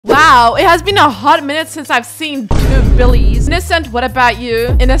Wow, it has been a hot minute since I've seen two Billies. Innocent, what about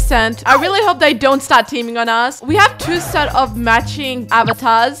you? Innocent, I really hope they don't start teaming on us. We have two set of matching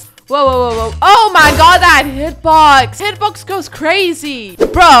avatars. Whoa, whoa, whoa, whoa. Oh my god, that hitbox. Hitbox goes crazy.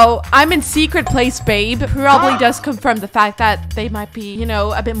 Bro, I'm in secret place, babe. Probably does confirm the fact that they might be, you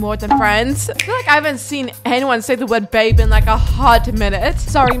know, a bit more than friends. I feel like I haven't seen anyone say the word babe in like a hot minute.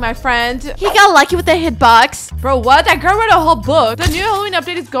 Sorry, my friend. He got lucky with the hitbox. Bro, what? That girl wrote a whole book. The new Halloween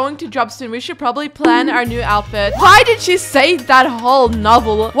update is going to drop soon. We should probably plan our new outfit. Why did she say that whole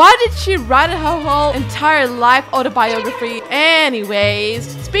novel? Why did she write her whole entire life autobiography? Anyways,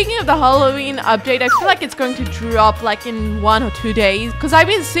 speaking of the Halloween update, I feel like it's going to drop like in 1 or 2 days because I've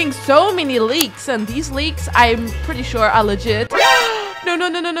been seeing so many leaks, and these leaks I'm pretty sure are legit. No, no,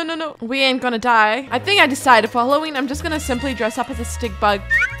 no, no, no, no, no. We ain't gonna die. I think I decided for Halloween, I'm just gonna simply dress up as a stick bug.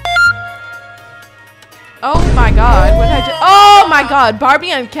 Oh my god, what did I do? Oh my god,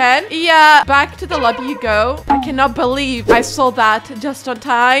 Barbie and Ken? Yeah, back to the lobby you go. I cannot believe I saw that just on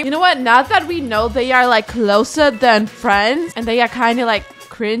time. You know what? Now that we know they are like closer than friends and they are kind of like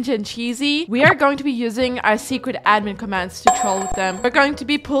cringe and cheesy, we are going to be using our secret admin commands to troll with them. We're going to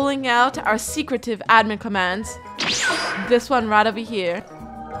be pulling out our secretive admin commands. This one right over here.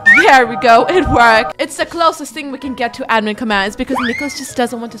 There we go, it worked. It's the closest thing we can get to admin commands because Nicholas just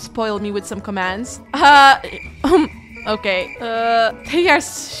doesn't want to spoil me with some commands. Okay.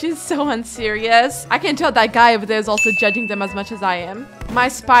 She's so unserious. I can tell that guy over there is also judging them as much as I am. My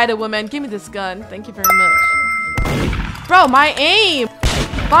Spider Woman, give me this gun. Thank you very much. Bro, my aim.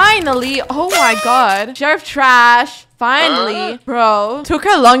 Finally. Oh my god. Sheriff trash. Finally. Bro, took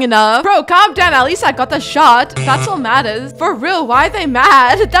her long enough. Bro, calm down. At least I got the shot. That's all matters. For real, why are they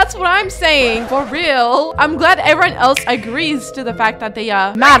mad? That's what I'm saying. For real. I'm glad everyone else agrees to the fact that they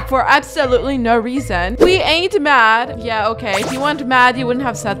are mad for absolutely no reason. We ain't mad. Yeah, okay. If you weren't mad, you wouldn't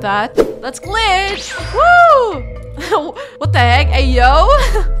have said that. Let's glitch. Woo! What the heck? Hey, yo.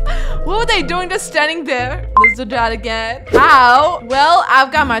 What were they doing just standing there? Let's do that again. How? Well,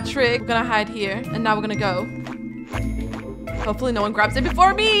 I've got my trick. We're gonna hide here. And now we're gonna go. Hopefully no one grabs it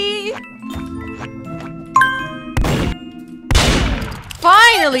before me.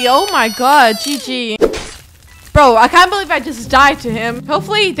 Finally! Oh my god, GG. Bro, I can't believe I just died to him.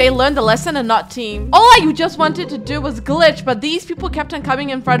 Hopefully they learned the lesson and not team. All I just wanted to do was glitch, but these people kept on coming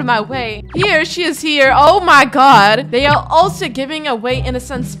in front of my way. Here, she is here. Oh my god. They are also giving away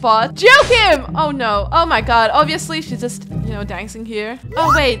innocent spots. Joke him! Oh no. Oh my god. Obviously, she's just, you know, dancing here.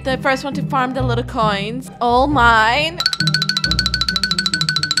 Oh wait, the first one to farm the little coins. All mine.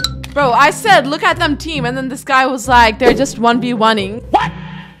 Bro, I said, look at them team, and then this guy was like, they're just 1v1ing. What?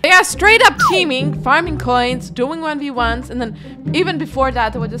 They are straight up teaming, farming coins, doing 1v1s, and then even before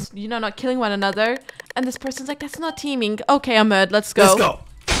that, they were just, you know, not killing one another. And this person's like, that's not teaming. Okay, Ahmed, let's go. Let's go.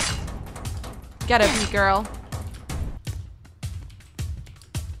 Get up, me girl.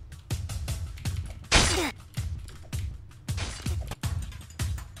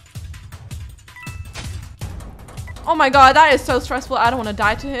 Oh my god, that is so stressful. I don't want to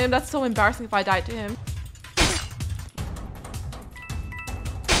die to him. That's so embarrassing if I die to him.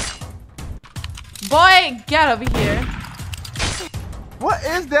 Boy, get over here. What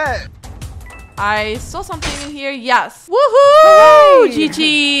is that? I saw something in here. Yes. Woohoo! Hey.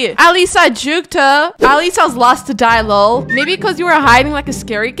 GG. At least I juked her. At least I was lost to die, lol. Maybe because you were hiding like a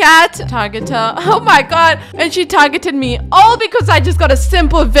scary cat. Target her. Oh my god. And she targeted me. All because I just got a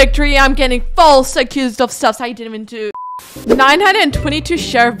simple victory. I'm getting false accused of stuff I didn't even do. 922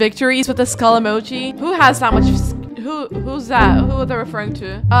 sheriff victories with a skull emoji. Who has that much? Who's that? Who are they referring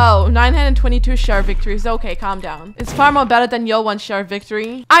to? Oh, 922 sheriff victories. Okay, calm down. It's far more better than your one sheriff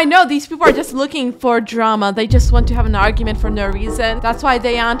victory. I know these people are just looking for drama. They just want to have an argument for no reason. That's why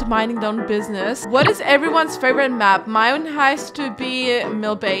they aren't minding their own business. What is everyone's favorite map? Mine has to be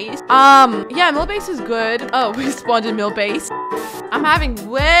Millbase. Yeah, Millbase is good. Oh, we spawned in Millbase. I'm having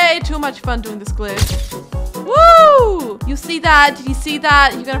way too much fun doing this glitch. Woo! You see that? Did you see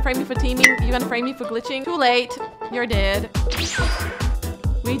that? You gonna frame me for teaming? You gonna frame me for glitching? Too late. You're dead.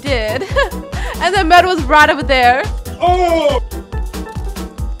 We did. And the med was right over there. Oh!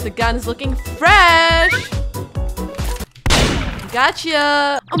 The gun is looking fresh.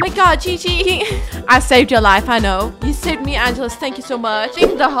 Gotcha. Oh my god, GG. I saved your life, I know. You saved me, Angelazz. Thank you so much. I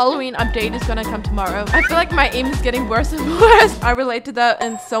think the Halloween update is gonna come tomorrow. I feel like my aim is getting worse and worse. I relate to that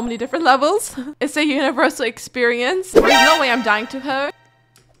in so many different levels. It's a universal experience. There's no way I'm dying to her.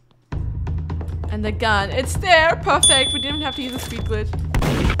 And the gun. It's there. Perfect. We didn't have to use a speed glitch.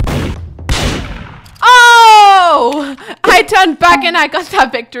 Oh! I turned back and I got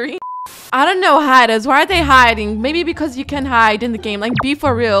that victory. I don't know hiders. Why are they hiding? Maybe because you can hide in the game. Like, be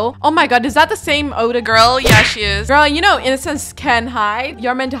for real. Oh my god, is that the same ODER girl? Yeah, she is. Girl, you know innocents can hide.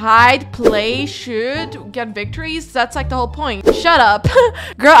 You're meant to hide, play, shoot, get victories. That's like the whole point. Shut up.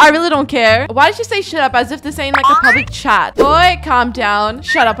 Girl, I really don't care. Why did you say shut up as if this ain't like a public chat? Boy, calm down.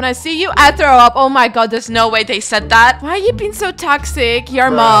 Shut up. When I see you, I throw up. Oh my god, there's no way they said that. Why are you being so toxic?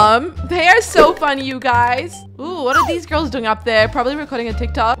 Your mom. They are so funny, you guys. Ooh, what are these girls doing up there? Probably recording a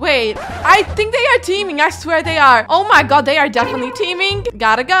TikTok. Wait, I think they are teaming. I swear they are. Oh my god, they are definitely teaming.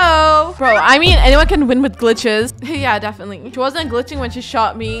 Gotta go. Bro, I mean, anyone can win with glitches. Yeah, definitely. She wasn't glitching when she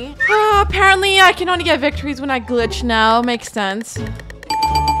shot me. Apparently, I can only get victories when I glitch now. Makes sense.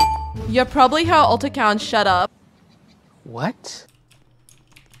 You're probably her ult account. Shut up. What?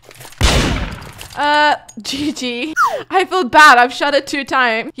 GG. I feel bad. I've shot it 2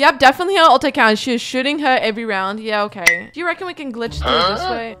 times. Yep, definitely her ult account. She's shooting her every round. Yeah, okay. Do you reckon we can glitch through this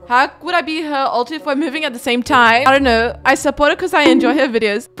way? How would I be her ult if we're moving at the same time? I don't know. I support her because I enjoy her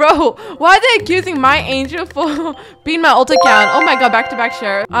videos. Bro, why are they accusing my angel for being my ult account? Oh my god, back-to-back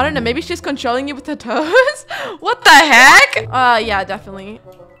share. I don't know. Maybe she's controlling you with her toes? What the heck? Yeah, definitely.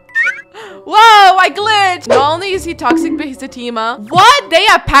 Whoa, I glitched. Not only is he toxic, but he's a teamer. What? They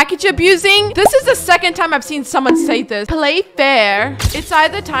are package abusing? This is the second time I've seen someone say this. Play fair. It's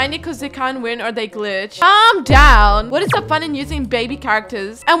either tiny because they can't win or they glitch. Calm down. What is the fun in using baby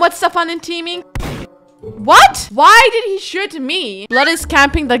characters? And what's the fun in teaming? What? Why did he shoot me? Blood is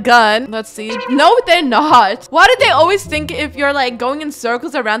camping the gun. Let's see. No, they're not. Why do they always think if you're like going in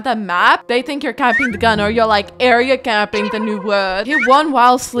circles around the map, they think you're camping the gun or you're like area camping, the new word. He won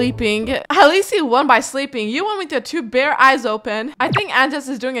while sleeping. At least he won by sleeping. You won with your 2 bare eyes open. I think Angelazz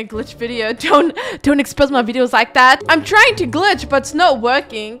is doing a glitch video. Don't expose my videos like that. I'm trying to glitch, but it's not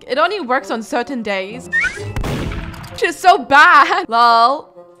working. It only works on certain days. She's so bad. Lol.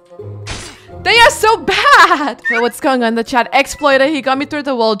 They are so bad. Wait, what's going on in the chat? Exploiter, he got me through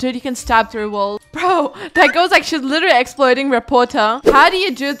the wall. Dude, you can stab through walls. Bro, that goes like she's literally exploiting reporter. How do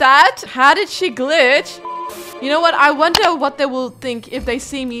you do that? How did she glitch? You know what? I wonder what they will think if they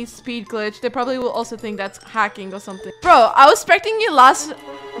see me speed glitch. They probably will also think that's hacking or something. Bro, I was expecting you last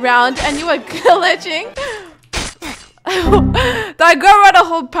round and you were glitching. That girl wrote a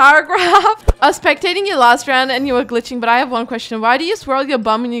whole paragraph. I was spectating you last round and you were glitching, but I have one question. Why do you swirl your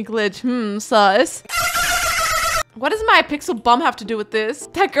bum when you glitch? Sus. What does my pixel bum have to do with this?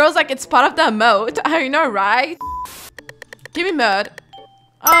 That girl's like, it's part of the emote. I know, right? Give me murd.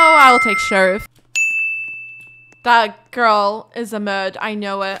 Oh, I'll take sheriff. That girl is a murd. I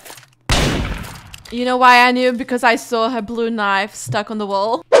know it. You know why I knew? Because I saw her blue knife stuck on the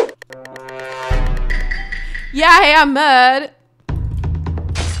wall. Yeah, hey, I'm mad.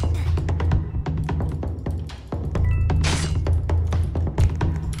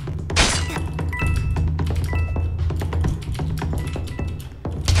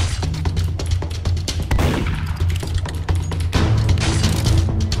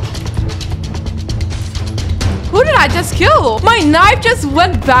 Who did I just kill? My knife just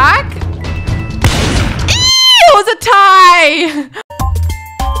went back? Eee, it was a tie.